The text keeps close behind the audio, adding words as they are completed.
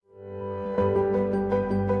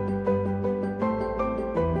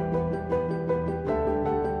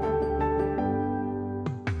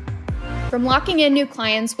From locking in new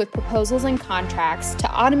clients with proposals and contracts to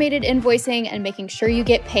automated invoicing and making sure you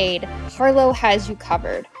get paid, Harlow has you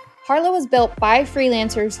covered. Harlow is built by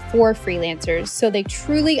freelancers for freelancers, so they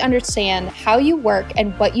truly understand how you work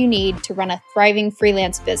and what you need to run a thriving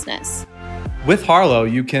freelance business. With Harlow,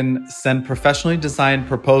 you can send professionally designed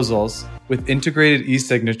proposals with integrated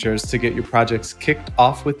e-signatures to get your projects kicked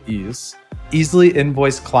off with ease, easily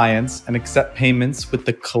invoice clients and accept payments with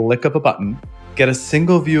the click of a button, get a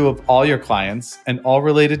single view of all your clients and all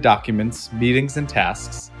related documents, meetings, and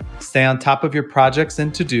tasks, stay on top of your projects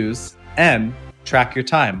and to-dos, and track your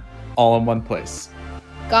time all in one place.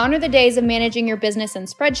 Gone are the days of managing your business in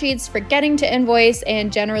spreadsheets, forgetting to invoice,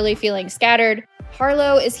 and generally feeling scattered.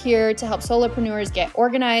 Harlow is here to help solopreneurs get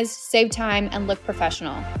organized, save time, and look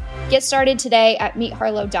professional. Get started today at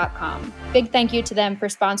meetharlow.com. Big thank you to them for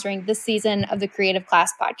sponsoring this season of the Creative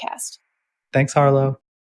Class podcast. Thanks, Harlow.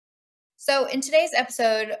 So in today's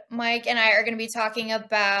episode, Mike and I are going to be talking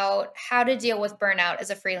about how to deal with burnout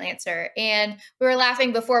as a freelancer. And we were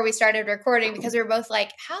laughing before we started recording because we were both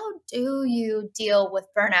like, how do you deal with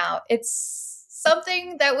burnout? It's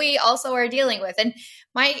something that we also are dealing with. And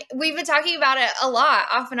Mike, we've been talking about it a lot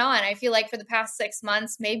off and on. I feel like for the past 6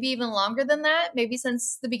 months, maybe even longer than that, maybe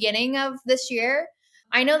since the beginning of this year.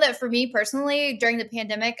 I know that for me personally, during the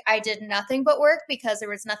pandemic, I did nothing but work because there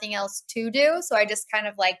was nothing else to do. So I just kind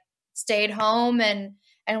of stayed home and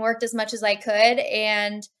worked as much as I could.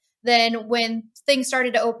 And then when things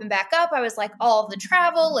started to open back up, I was like, all of the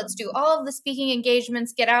travel, let's do all of the speaking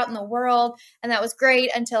engagements, get out in the world. And that was great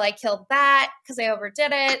until I killed that because I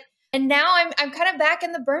overdid it. And now I'm kind of back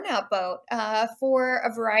in the burnout boat for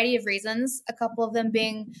a variety of reasons. A couple of them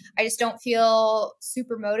being I just don't feel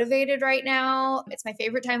super motivated right now. It's my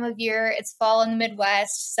favorite time of year. It's fall in the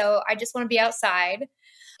Midwest. So I just want to be outside.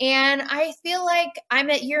 And I feel like I'm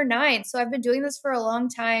at year 9. So I've been doing this for a long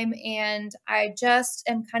time and I just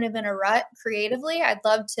am kind of in a rut creatively. I'd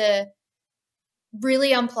love to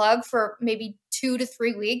really unplug for maybe 2 to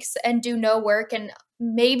 3 weeks and do no work. And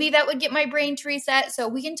maybe that would get my brain to reset. So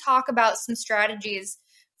we can talk about some strategies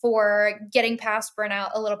for getting past burnout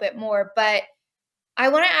a little bit more. But I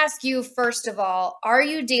want to ask you, first of all, are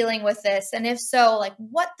you dealing with this? And if so,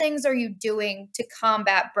 what things are you doing to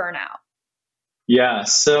combat burnout? Yeah.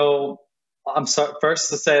 So I'm sorry first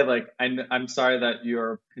to say, I'm sorry that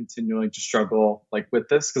you're continuing to struggle with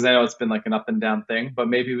this, because I know it's been an up and down thing, but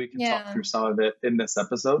maybe we can talk through some of it in this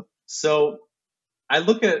episode. So I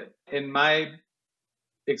look at, in my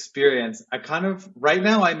experience, right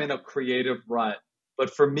now I'm in a creative rut,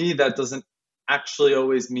 but for me, that doesn't actually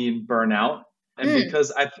always mean burnout. And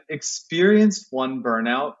because I've experienced one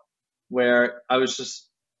burnout where I was just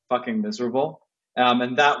fucking miserable.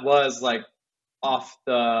 And that was off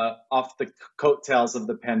the coattails of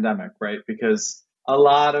the pandemic, right? Because a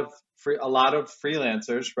lot of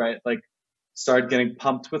freelancers, right, started getting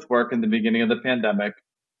pumped with work in the beginning of the pandemic.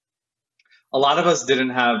 A lot of us didn't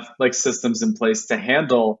have systems in place to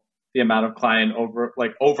handle the amount of client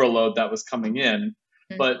overload that was coming in.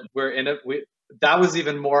 But that was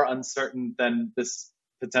even more uncertain than this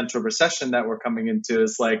potential recession that we're coming into.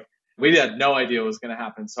 Is we had no idea what was going to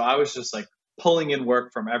happen. So I was just pulling in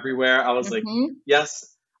work from everywhere. I was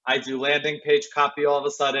yes, I do landing page copy all of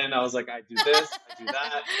a sudden. I was I do this, I do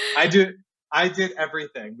that. I did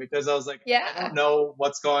everything because I was I don't know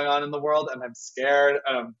what's going on in the world and I'm scared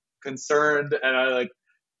and I'm concerned and I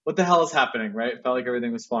what the hell is happening, right? It felt like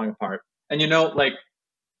everything was falling apart. And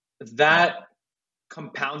that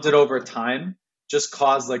compounded over time just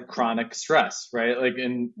caused chronic stress, right?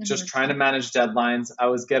 Just trying to manage deadlines. I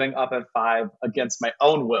was getting up at 5 against my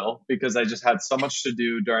own will because I just had so much to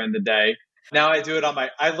do during the day. Now I do it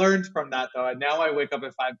I learned from that though. Now I wake up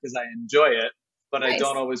at 5 because I enjoy it, but nice. I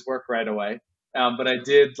don't always work right away. But I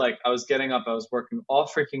did I was getting up, I was working all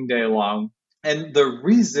freaking day long. And the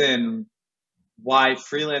reason why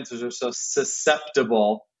freelancers are so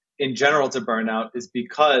susceptible in general to burnout is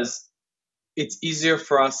because it's easier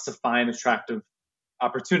for us to find attractive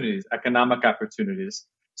opportunities, economic opportunities.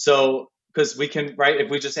 So, because we can, right, if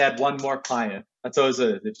we just add one more client, that's always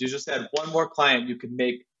it. If you just add one more client, you can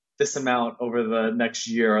make this amount over the next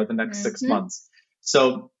year or the next 6 months.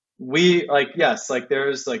 So we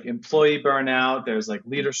there's employee burnout, there's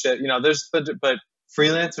leadership, but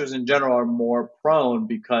freelancers in general are more prone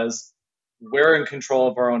because we're in control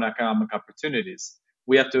of our own economic opportunities.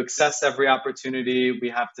 We have to access every opportunity. We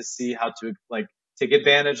have to see how to take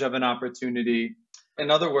advantage of an opportunity. In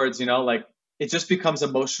other words, it just becomes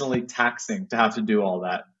emotionally taxing to have to do all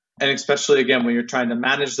that. And especially, again, when you're trying to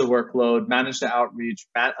manage the workload, manage the outreach,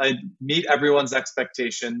 meet everyone's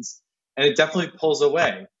expectations. And it definitely pulls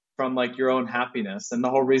away. from like your own happiness and the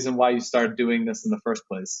whole reason why you started doing this in the first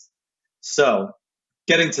place. So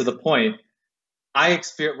getting to the point,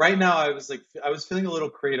 right now I was feeling a little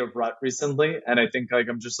creative rut recently. And I think like,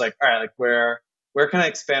 I'm just like, all right, like where can I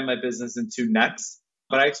expand my business into next?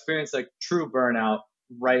 But I experienced like true burnout,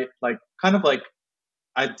 right? Like kind of like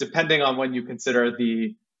depending on when you consider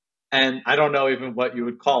and I don't know even what you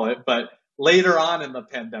would call it, but later on in the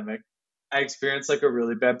pandemic, I experienced like a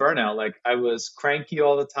really bad burnout. Like I was cranky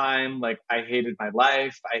all the time. Like I hated my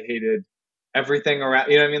life. I hated everything around,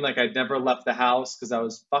 you know what I mean? Like I'd never left the house because I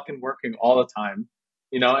was fucking working all the time,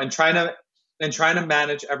 and trying to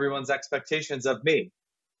manage everyone's expectations of me.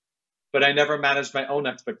 But I never managed my own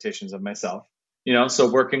expectations of myself.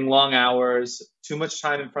 So working long hours, too much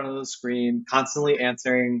time in front of the screen, constantly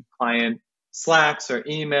answering client Slacks or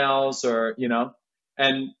emails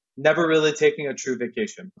and never really taking a true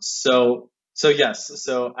vacation. So yes,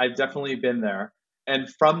 so I've definitely been there. And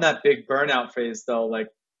from that big burnout phase though, like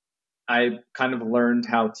I kind of learned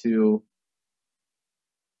how to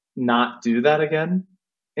not do that again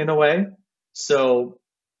in a way. So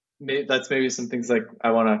that's maybe some things like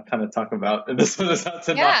I want to kind of talk about in this one is how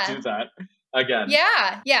to not do that again.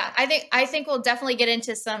 Yeah. I think we'll definitely get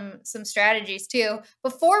into some strategies too.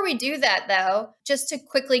 Before we do that though, just to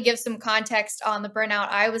quickly give some context on the burnout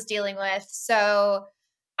I was dealing with. So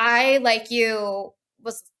I, like you,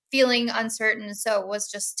 was feeling uncertain. So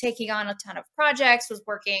was just taking on a ton of projects, was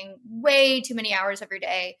working way too many hours every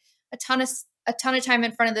day, a ton of time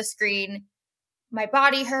in front of the screen. My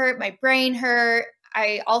body hurt, my brain hurt.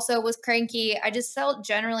 I also was cranky. I just felt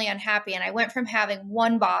generally unhappy. And I went from having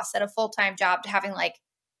one boss at a full-time job to having like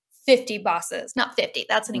 50 bosses. Not 50,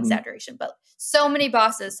 that's an exaggeration, but so many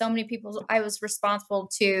bosses, so many people I was responsible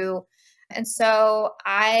to. And so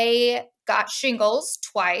I got shingles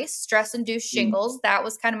twice, stress-induced shingles. That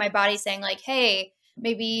was kind of my body saying like, hey,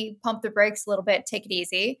 maybe pump the brakes a little bit, take it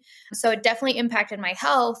easy. So it definitely impacted my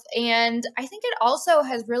health. And I think it also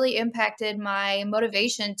has really impacted my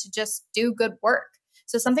motivation to just do good work.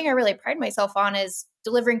 So something I really pride myself on is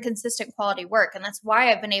delivering consistent quality work. And that's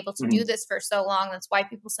why I've been able to do this for so long. That's why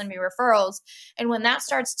people send me referrals. And when that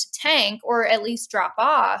starts to tank or at least drop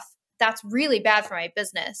off, that's really bad for my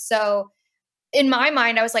business. So in my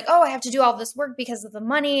mind, I was like, oh, I have to do all this work because of the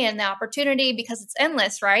money and the opportunity because it's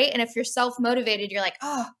endless, right? And if you're self-motivated, you're like,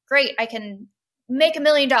 oh, great, I can make $1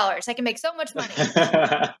 million. I can make so much money.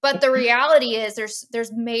 But the reality is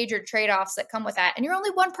there's major trade-offs that come with that. And you're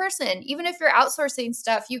only one person. Even if you're outsourcing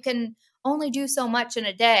stuff, you can only do so much in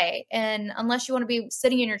a day. And unless you want to be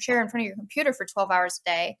sitting in your chair in front of your computer for 12 hours a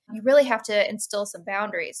day, you really have to instill some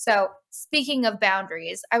boundaries. So speaking of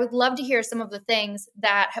boundaries, I would love to hear some of the things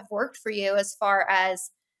that have worked for you as far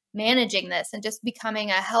as managing this and just becoming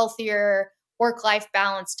a healthier work-life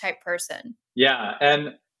balance type person. Yeah.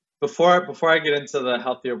 And before I get into the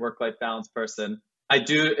healthier work-life balance person, I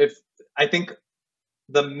think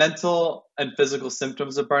the mental and physical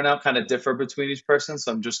symptoms of burnout kind of differ between each person.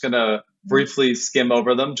 So I'm just going to briefly skim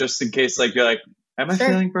over them just in case like you're like, am I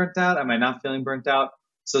feeling burnt out? Am I not feeling burnt out?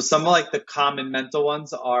 So some of like the common mental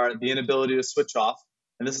ones are the inability to switch off.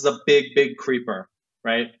 And this is a big, big creeper,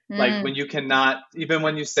 right? Like when you cannot, even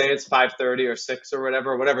when you say it's 5:30 or 6 or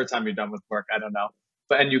whatever time you're done with work, I don't know.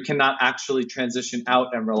 And you cannot actually transition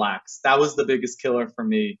out and relax. That was the biggest killer for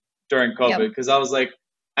me during COVID because I was like,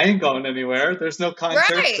 I ain't going anywhere. There's no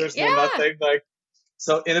concerts. There's no nothing. Like,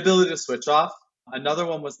 so inability to switch off. Another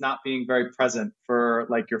one was not being very present for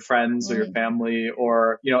like your friends or your family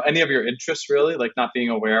or, any of your interests really, like not being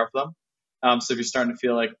aware of them. So if you're starting to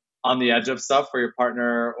feel like on the edge of stuff or your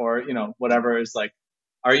partner or, whatever is like,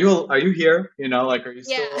 are you here? Like, are you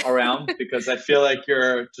still around? Because I feel like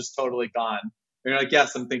you're just totally gone. And you're like,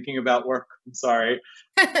 yes, I'm thinking about work. I'm sorry.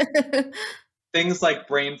 Things like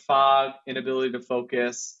brain fog, inability to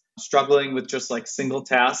focus, struggling with just like single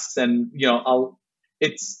tasks. And,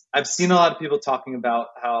 I've seen a lot of people talking about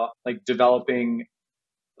how like developing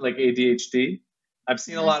like ADHD. I've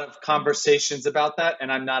seen a lot of conversations about that.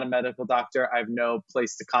 And I'm not a medical doctor. I have no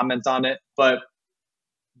place to comment on it. But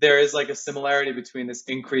there is like a similarity between this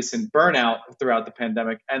increase in burnout throughout the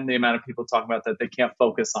pandemic and the amount of people talking about that they can't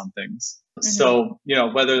focus on things. So,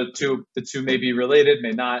 whether the two may be related,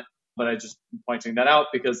 may not, but I just pointing that out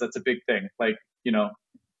because that's a big thing. Like,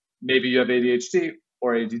 maybe you have ADHD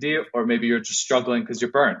or ADD, or maybe you're just struggling because you're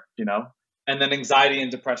burnt, and then anxiety and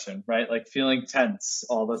depression, right? Like feeling tense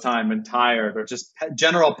all the time and tired or just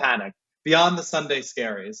general panic beyond the Sunday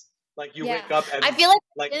scaries. Like you wake up and I feel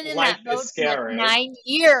like been in life that mode is scary. For like 9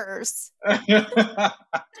 years. 9 years.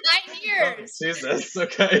 Oh, Jesus.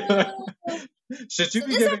 Okay. Should you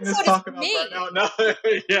be giving this talk about burnout? No.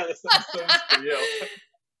 Yeah, this episode is for you.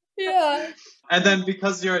 Yeah. And then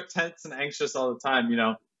because you're tense and anxious all the time,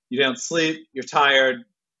 you don't sleep, you're tired,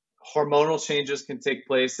 hormonal changes can take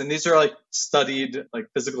place. And these are like studied like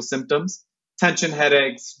physical symptoms, tension,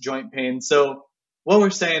 headaches, joint pain. So what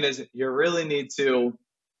we're saying is you really need to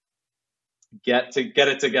get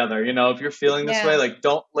it together. If you're feeling this way, like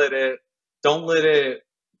don't let it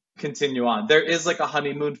continue on. There is like a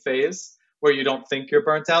honeymoon phase where you don't think you're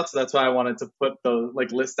burnt out. So that's why I wanted to put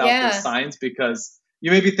list out those signs, because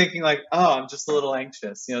you may be thinking like, oh, I'm just a little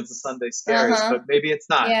anxious. It's a Sunday scaries, but maybe it's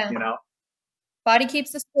not, Body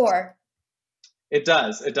keeps the score. It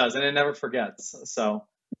does. And it never forgets.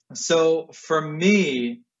 So for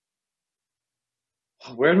me,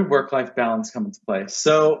 where did work-life balance come into play?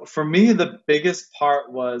 So for me, the biggest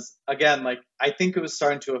part was, again, like, I think it was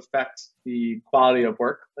starting to affect the quality of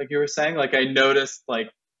work. Like you were saying, like I noticed like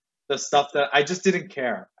the stuff that I just didn't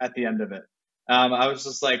care at the end of it. I was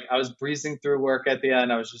just like, I was breezing through work at the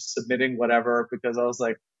end. I was just submitting whatever because I was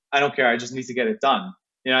like, I don't care. I just need to get it done.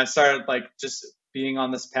 I started like just being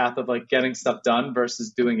on this path of like getting stuff done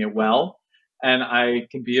versus doing it well. And I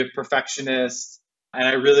can be a perfectionist and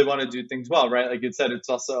I really want to do things well, right? Like you said, it's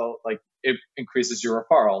also like it increases your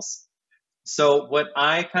referrals. So what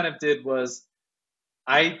I kind of did was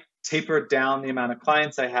I tapered down the amount of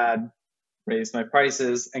clients I had, raised my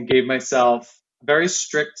prices, and gave myself very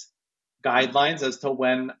strict guidelines as to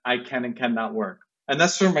when I can and cannot work. And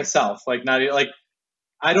that's for myself. Like not like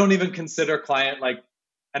I don't even consider client like,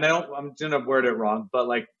 and I'm gonna word it wrong, but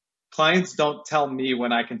like clients don't tell me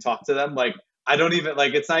when I can talk to them. Like I don't even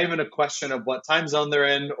like, it's not even a question of what time zone they're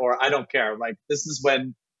in, or I don't care. Like this is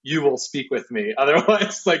when you will speak with me.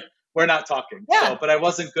 Otherwise, like we're not talking. Yeah. So, but I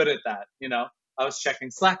wasn't good at that. I was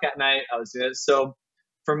checking Slack at night. I was doing it. So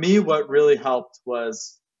for me, what really helped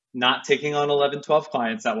was not taking on 11, 12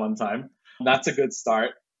 clients at one time. That's a good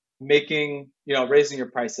start. Raising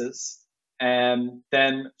your prices, and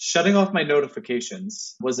then shutting off my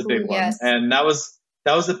notifications was a big one. Yes. And that was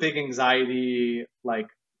a big anxiety. Like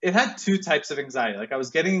it had two types of anxiety. Like I was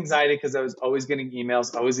getting anxiety because I was always getting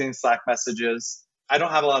emails, always getting Slack messages. I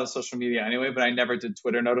don't have a lot of social media anyway, but I never did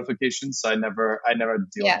Twitter notifications. So I never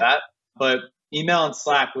deal with that. But email and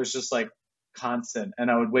Slack was just like constant. And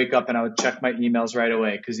I would wake up and I would check my emails right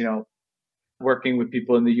away. Cause working with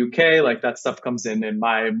people in the UK, like that stuff comes in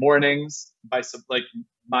my mornings,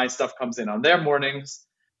 my stuff comes in on their mornings.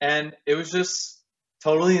 And it was just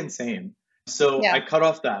totally insane. So I cut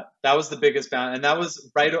off that. That was the biggest bound. And that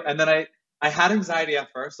was right. And then I had anxiety at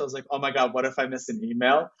first. I was like, oh my God, what if I miss an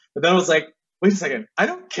email? But then I was like, wait a second. I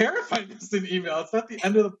don't care if I miss an email. It's not the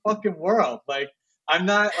end of the fucking world. Like, I'm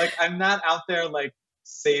not out there like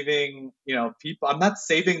saving, people. I'm not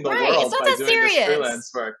saving the world by doing this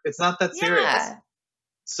freelance work. It's not that serious.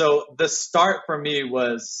 So the start for me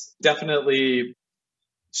was definitely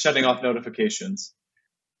shutting off notifications.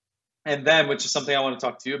 And then, which is something I want to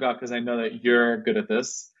talk to you about because I know that you're good at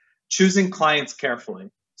this, choosing clients carefully.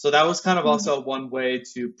 So that was kind of also one way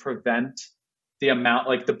to prevent the amount,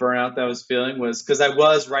 like the burnout that I was feeling, was because I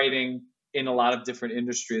was writing in a lot of different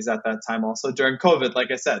industries at that time, also during COVID, like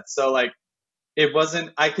I said. So like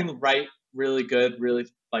I can write really good,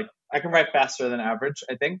 I can write faster than average,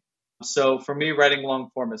 I think. So for me, writing long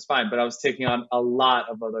form is fine, but I was taking on a lot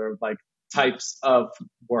of other like types of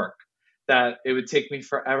work that it would take me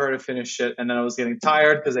forever to finish it. And then I was getting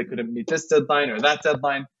tired because I couldn't meet this deadline or that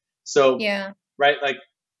deadline. So, right, like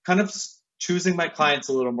kind of choosing my clients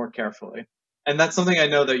a little more carefully. And that's something I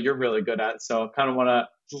know that you're really good at. So I kind of want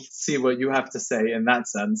to see what you have to say in that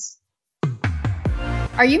sense.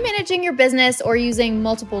 Are you managing your business or using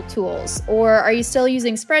multiple tools? Or are you still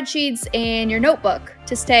using spreadsheets and your notebook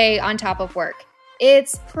to stay on top of work?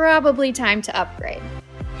 It's probably time to upgrade.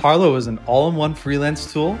 Harlow is an all-in-one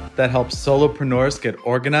freelance tool that helps solopreneurs get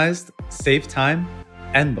organized, save time,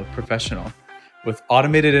 and look professional. With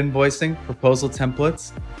automated invoicing, proposal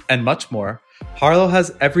templates, and much more, Harlow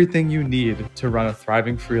has everything you need to run a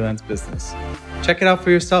thriving freelance business. Check it out for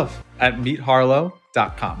yourself at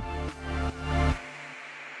meetharlow.com.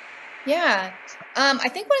 Yeah. I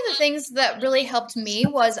think one of the things that really helped me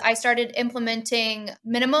was I started implementing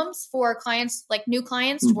minimums for clients, like new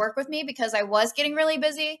clients to work with me because I was getting really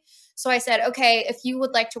busy. So I said, okay, if you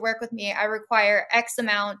would like to work with me, I require X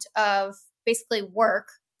amount of basically work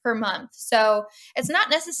per month. So it's not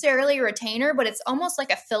necessarily a retainer, but it's almost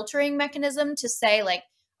like a filtering mechanism to say like,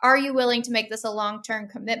 are you willing to make this a long-term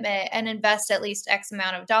commitment and invest at least X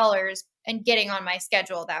amount of dollars and getting on my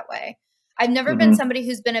schedule that way? I've never been somebody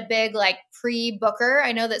who's been a big like pre-booker.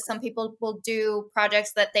 I know that some people will do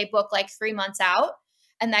projects that they book like 3 months out.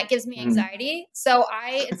 and that gives me anxiety. So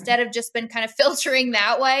I, instead of just been kind of filtering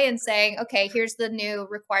that way and saying, okay, here's the new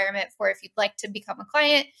requirement for if you'd like to become a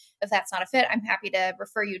client. If that's not a fit, I'm happy to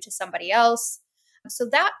refer you to somebody else. So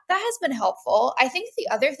that has been helpful. I think the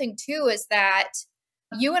other thing too is that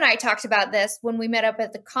you and I talked about this when we met up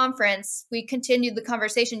at the conference. We continued the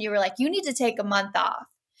conversation. You were like, you need to take a month off.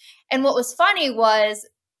 And what was funny was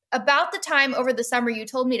about the time over the summer you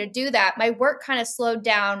told me to do that, my work kind of slowed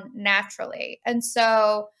down naturally. And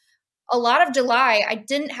so a lot of July, I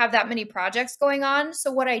didn't have that many projects going on.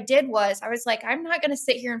 So what I did was I was like, I'm not going to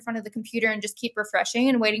sit here in front of the computer and just keep refreshing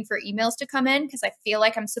and waiting for emails to come in because I feel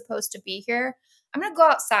like I'm supposed to be here. I'm going to go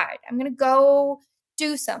outside. I'm going to go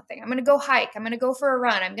do something. I'm going to go hike. I'm going to go for a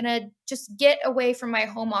run. I'm going to just get away from my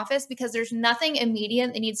home office because there's nothing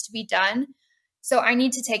immediate that needs to be done. So I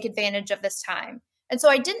need to take advantage of this time. And so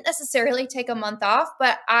I didn't necessarily take a month off,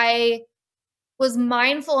 but I was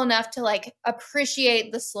mindful enough to like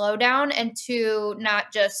appreciate the slowdown and to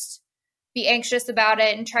not just be anxious about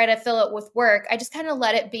it and try to fill it with work. I just kind of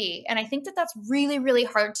let it be. And I think that that's really, really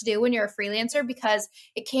hard to do when you're a freelancer because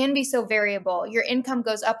it can be so variable. Your income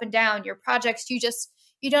goes up and down. Your projects, you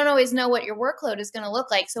don't always know what your workload is going to look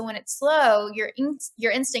like. So when it's slow, your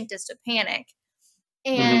instinct is to panic.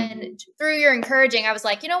 And through your encouraging, I was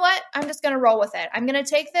like, you know what? I'm just going to roll with it. I'm going to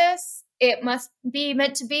take this. It must be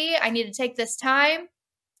meant to be. I need to take this time.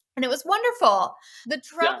 And it was wonderful. The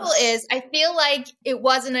trouble is, I feel like it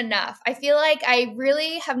wasn't enough. I feel like I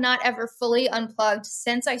really have not ever fully unplugged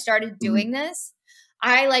since I started doing this.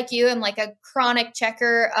 I, like you, am like a chronic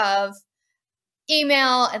checker of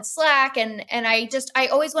email and Slack. And I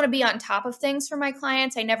always want to be on top of things for my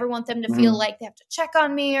clients. I never want them to feel like they have to check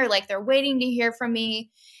on me or like they're waiting to hear from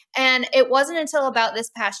me. And it wasn't until about this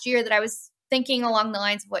past year that I was thinking along the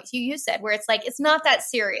lines of what you said, where it's like, it's not that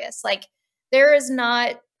serious. Like there is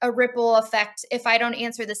not a ripple effect if I don't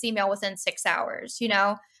answer this email within 6 hours. You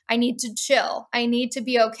know, I need to chill. I need to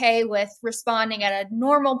be okay with responding at a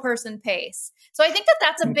normal person pace. So I think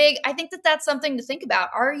that that's something to think about.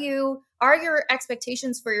 Are your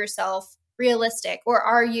expectations for yourself realistic, or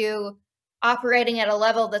are you operating at a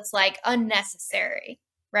level that's like unnecessary,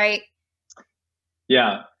 right?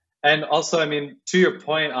 Yeah. And also, I mean, to your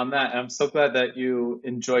point on that, I'm so glad that you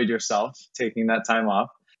enjoyed yourself taking that time off.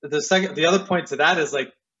 The other point to that is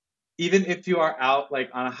like, even if you are out like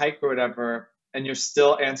on a hike or whatever, and you're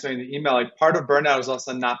still answering the email, like part of burnout is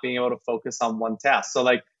also not being able to focus on one task. So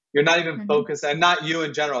like you're not even focused, and not you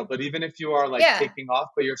in general, but even if you are like taking off,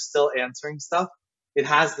 but you're still answering stuff, it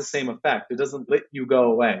has the same effect. It doesn't let you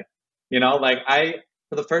go away. You know, like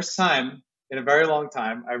for the first time in a very long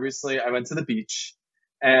time, I went to the beach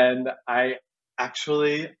and I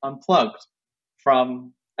actually unplugged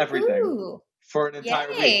from everything for an entire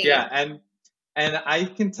week. Yeah. And I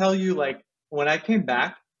can tell you, like, when I came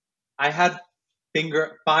back, I had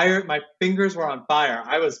my fingers were on fire.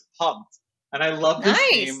 I was pumped. And I love this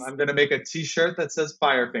theme. I'm going to make a t-shirt that says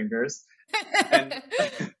Fire Fingers. And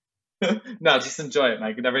no, just enjoy it,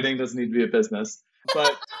 Mike. And everything doesn't need to be a business.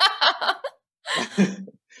 But,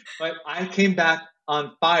 but I came back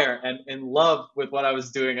on fire and in love with what I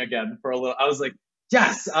was doing again for a little. I was like,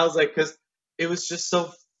 yes. I was like, because it was just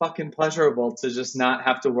so fucking pleasurable to just not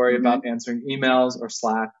have to worry about answering emails or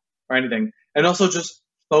Slack or anything. And also just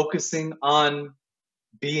focusing on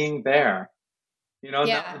being there, you know,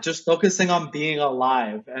 not just focusing on being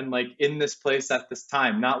alive and like in this place at this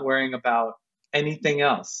time, not worrying about anything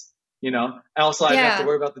else, you know. And also I didn't have to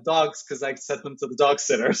worry about the dogs because I sent them to the dog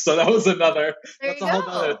sitter. So that was that's a whole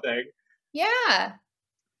other thing. Yeah.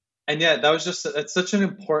 And yeah, it's such an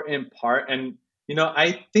important part. And, you know,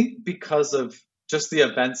 I think because of just the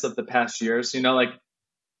events of the past years, you know, like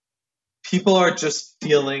people are just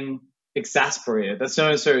feeling exasperated. That's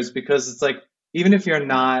no serious, because it's like, even if you're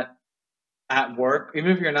not at work,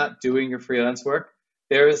 even if you're not doing your freelance work,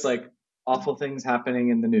 there is like awful things happening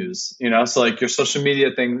in the news, you know? So like your social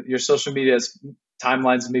media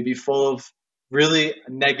timelines may be full of really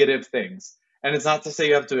negative things. And it's not to say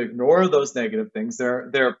you have to ignore those negative things.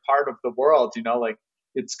 They're part of the world, you know, like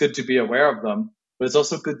it's good to be aware of them, but it's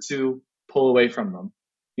also good to pull away from them,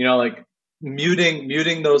 you know, like muting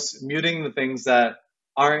the things that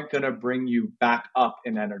aren't going to bring you back up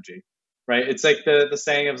in energy, right? It's like the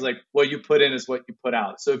saying of like, what you put in is what you put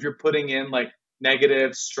out. So if you're putting in like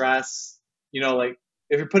negative stress, you know, like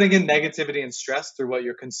if you're putting in negativity and stress through what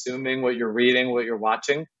you're consuming, what you're reading, what you're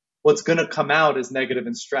watching, what's going to come out is negative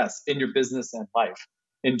and stress in your business and life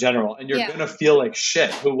in general. And you're going to feel like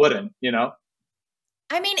shit. Who wouldn't, you know?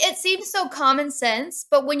 I mean, it seems so common sense,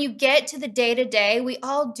 but when you get to the day to day, we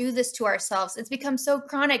all do this to ourselves. It's become so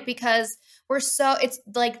chronic because it's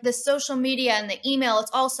like the social media and the email,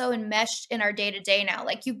 it's all so enmeshed in our day to day now.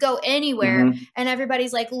 Like you go anywhere and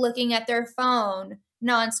everybody's like looking at their phone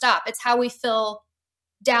nonstop. It's how we fill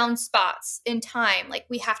down spots in time. Like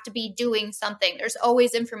we have to be doing something. There's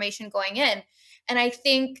always information going in. And I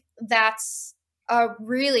think that's a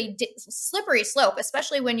really slippery slope,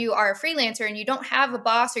 especially when you are a freelancer and you don't have a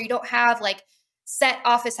boss or you don't have like set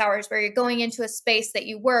office hours where you're going into a space that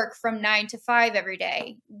you work from 9 to 5 every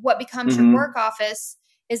day. What becomes your work office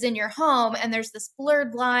is in your home, and there's this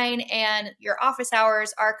blurred line, and your office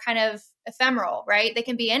hours are kind of ephemeral, right? They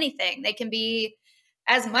can be anything. They can be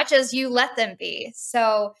as much as you let them be.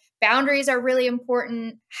 So boundaries are really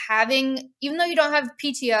important. Even though you don't have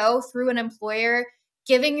PTO through an employer,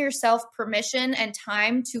 giving yourself permission and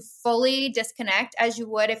time to fully disconnect as you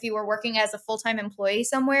would if you were working as a full-time employee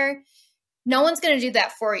somewhere. No one's going to do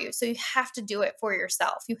that for you. So you have to do it for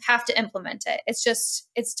yourself. You have to implement it.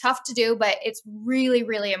 It's tough to do, but it's really,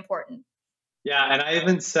 really important. Yeah. And I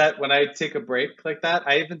even when I take a break like that,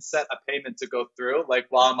 I even set a payment to go through like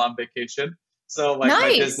while I'm on vacation. So like nice.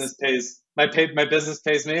 my business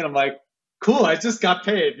pays me, and I'm like, cool, I just got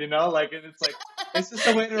paid, like, and it's like, it's just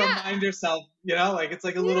a way to remind yourself, like, it's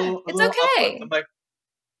like a little okay. uplift. I'm like,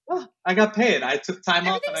 oh, I got paid. I took time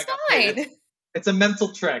off and I got paid. It's a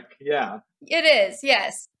mental trick. Yeah. It is.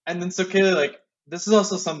 Yes. And then so Kaylee, like, this is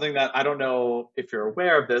also something that I don't know if you're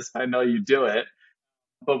aware of this, but I know you do it.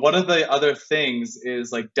 But one of the other things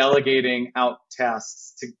is like delegating out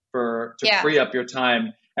tasks to free up your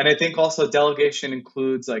time. And I think also delegation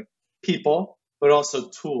includes like people, but also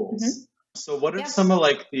tools. So what are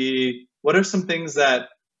what are some things that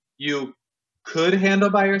you could handle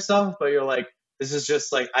by yourself, but you're like, this is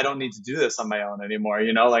just like, I don't need to do this on my own anymore.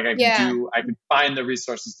 Like I can find the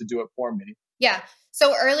resources to do it for me. Yeah.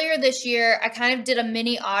 So earlier this year, I kind of did a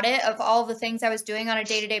mini audit of all the things I was doing on a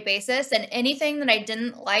day-to-day basis, and anything that I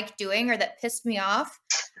didn't like doing or that pissed me off,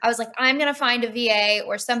 I was like, I'm going to find a VA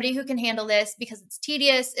or somebody who can handle this because it's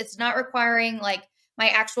tedious. It's not requiring like my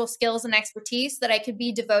actual skills and expertise that I could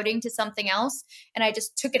be devoting to something else. And I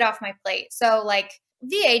just took it off my plate. So like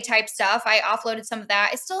VA type stuff, I offloaded some of that.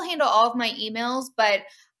 I still handle all of my emails, but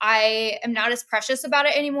I am not as precious about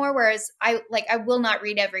it anymore. Whereas I will not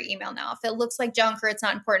read every email now. If it looks like junk or it's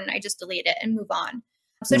not important, I just delete it and move on.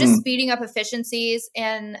 So just speeding up efficiencies.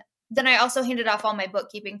 And then I also handed off all my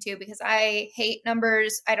bookkeeping too, because I hate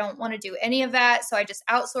numbers. I don't want to do any of that. So I just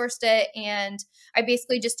outsourced it, and I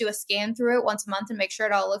basically just do a scan through it once a month and make sure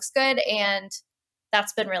it all looks good. And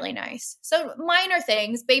that's been really nice. So minor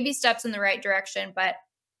things, baby steps in the right direction, but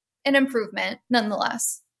an improvement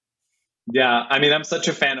nonetheless. Yeah. I mean, I'm such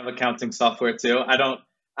a fan of accounting software too. All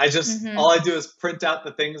I do is print out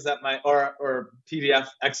the things that or PDF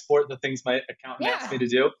export the things my accountant asks me to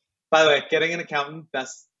do. By the way, getting an accountant,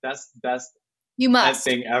 best you must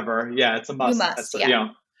thing ever. Yeah, it's a must. You must,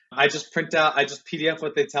 I just PDF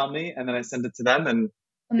what they tell me, and then I send it to them, and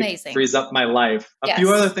amazing. It frees up my life. A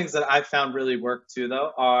few other things that I found really work too,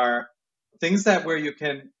 though, are things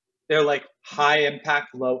they're like high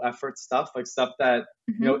impact, low effort stuff, like stuff that,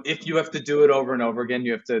 if you have to do it over and over again,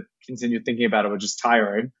 you have to continue thinking about it, which is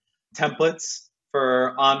tiring. Templates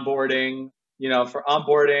for onboarding,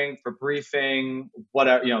 for briefing,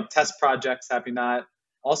 whatever, test projects, happy not.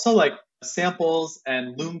 Also like samples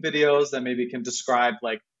and Loom videos that maybe can describe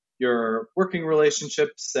like your working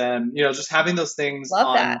relationships and, just having those things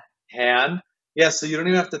hand. Yeah. So you don't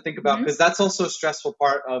even have to think about, because that's also a stressful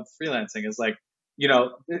part of freelancing is like, you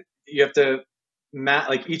have to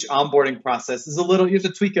like each onboarding process is you have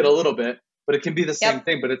to tweak it a little bit, but it can be the same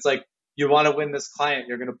thing. But it's like, you want to win this client,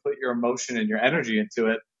 you're going to put your emotion and your energy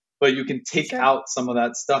into it, but you can take out some of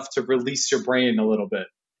that stuff to release your brain a little bit.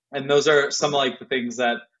 And those are some like the things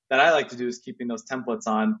that I like to do, is keeping those templates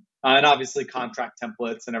on, and obviously contract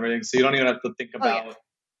templates and everything. So you don't even have to think about,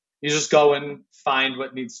 you just go and find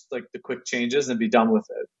what needs like the quick changes and be done with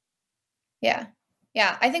it. Yeah.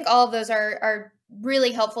 Yeah. I think all of those are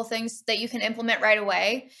really helpful things that you can implement right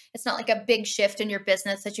away. It's not like a big shift in your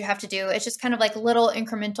business that you have to do. It's just kind of like little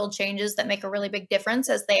incremental changes that make a really big difference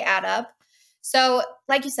as they add up. So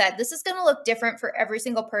like you said, this is going to look different for every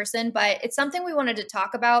single person, but it's something we wanted to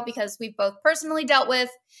talk about because we've both personally dealt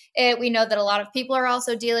with it. We know that a lot of people are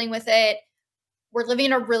also dealing with it. We're living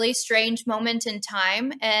in a really strange moment in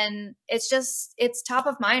time, and it's top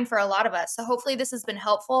of mind for a lot of us. So hopefully this has been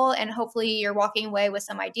helpful, and hopefully you're walking away with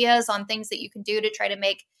some ideas on things that you can do to try to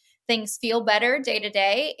make things feel better day to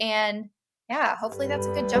day. And yeah, hopefully that's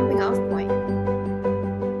a good jumping off point.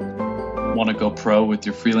 Want to go pro with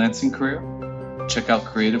your freelancing career? Check out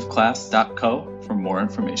creativeclass.co for more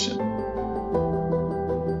information.